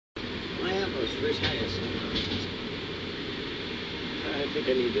lowest. Where's highest? I think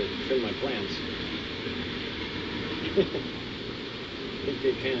I need to trim my plants. I think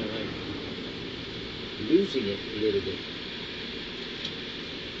they're kind of like losing it a little bit.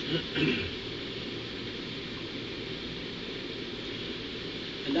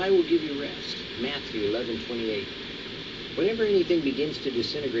 And I will give you rest. Matthew 11:28. Whenever anything begins to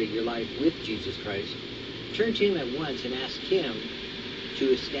disintegrate your life with Jesus Christ, turn to Him at once and ask Him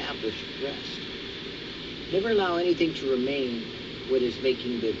to establish rest. Never allow anything to remain what is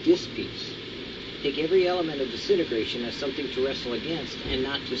making the dis-peace. Take every element of disintegration as something to wrestle against and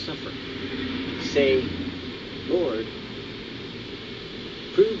not to suffer. Say, Lord,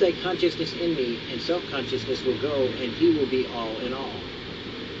 prove thy consciousness in me, and self-consciousness will go, and He will be all in all.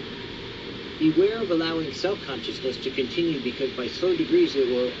 Beware of allowing self-consciousness to continue, because by slow degrees it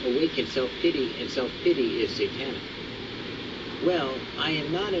will awaken self-pity, and self-pity is satanic. Well, I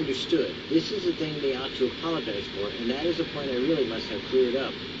am not understood. This is a thing they ought to apologize for, and that is a point I really must have cleared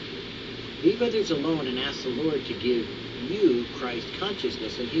up. Leave others alone and ask the Lord to give you Christ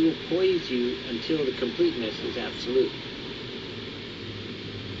consciousness, and He will poise you until the completeness is absolute.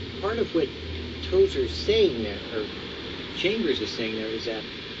 Part of what Tozer is saying there, or Chambers is saying there, is that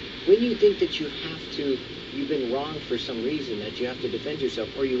when you think that you've been wrong for some reason, that you have to defend yourself,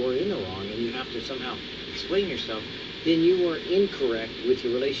 or you are in the wrong and you have to somehow explain yourself, then you are incorrect with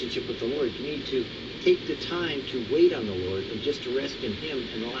your relationship with the Lord. You need to take the time to wait on the Lord and just to rest in Him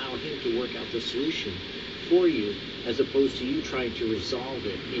and allow Him to work out the solution for you, as opposed to you trying to resolve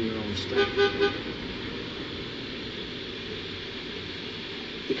it in your own strength.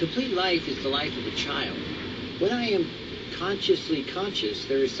 The complete life is the life of a child. When I am consciously conscious,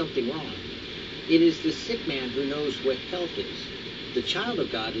 there is something wrong. It is the sick man who knows what health is. The child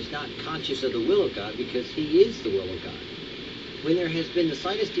of God is not conscious of the will of God, because he is the will of God. When there has been the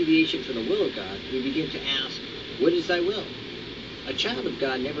slightest deviation from the will of God, we begin to ask, what is thy will? A child of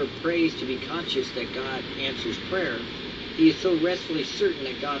God never prays to be conscious that God answers prayer. He is so restfully certain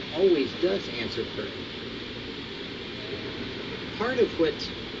that God always does answer prayer. Part of what,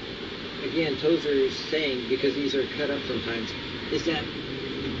 again, Tozer is saying, because these are cut up sometimes, is that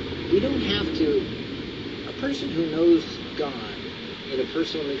we don't have to, a person who knows God in a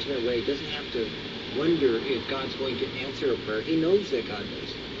personal, intimate way doesn't have to wonder if God's going to answer a prayer. He knows that God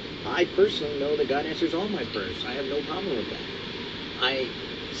does. I personally know that God answers all my prayers. I have no problem with that. I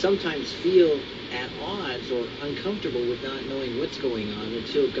sometimes feel at odds or uncomfortable with not knowing what's going on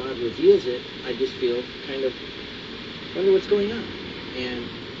until God reveals it. I just feel kind of wonder what's going on, and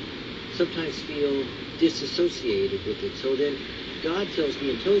sometimes feel disassociated with it. So then God tells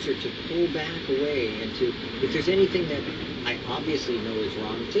me in Tozer to pull back away, and to, if there's anything that I obviously know is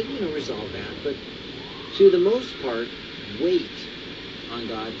wrong, to resolve that. But to the most part, wait on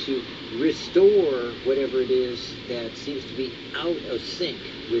God to restore whatever it is that seems to be out of sync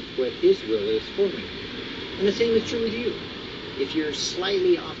with what His will is for me. And the same is true with you. If you're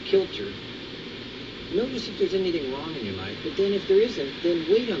slightly off kilter, notice if there's anything wrong in your life, but then if there isn't, then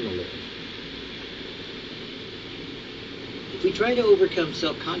wait on the Lord. If we try to overcome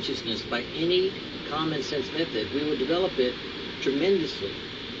self-consciousness by any common sense method, we will develop it tremendously.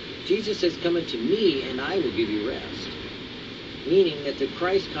 Jesus says, come unto me and I will give you rest. Meaning that the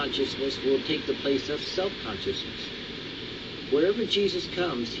Christ consciousness will take the place of self-consciousness. Wherever Jesus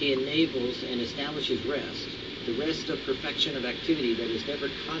comes, He enables and establishes rest, the rest of perfection of activity that is never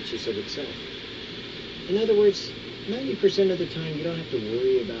conscious of itself. In other words, 90% of the time you don't have to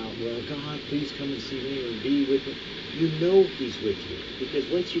worry about, well, God, please come and see me or be with me. You know He's with you, because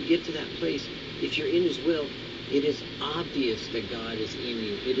once you get to that place, if you're in His will, it is obvious that God is in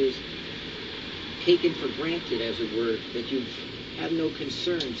you. It is taken for granted, as it were, that you have no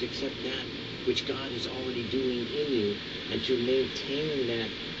concerns except that which God is already doing in you, and to maintain that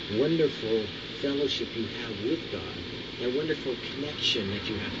wonderful fellowship you have with God, that wonderful connection that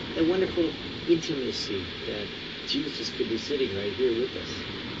you have, that wonderful intimacy that Jesus could be sitting right here with us.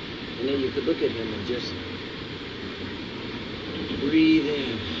 And then you could look at Him and just breathe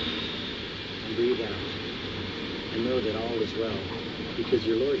in and breathe out and know that all is well, because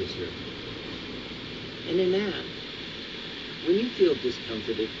your Lord is here. And in that, when you feel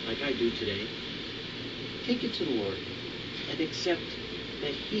discomforted, like I do today, take it to the Lord and accept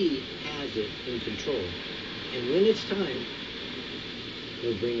that He has it in control. And when it's time,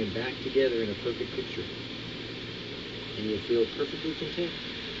 He'll bring it back together in a perfect picture. And you'll feel perfectly content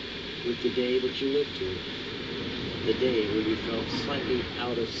with the day that you lived through, the day where you felt slightly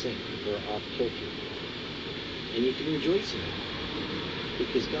out of sync or off kilter. And you can rejoice in it,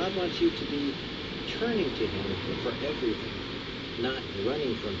 because God wants you to be turning to Him for everything. not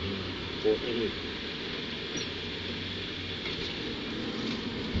running from Him for any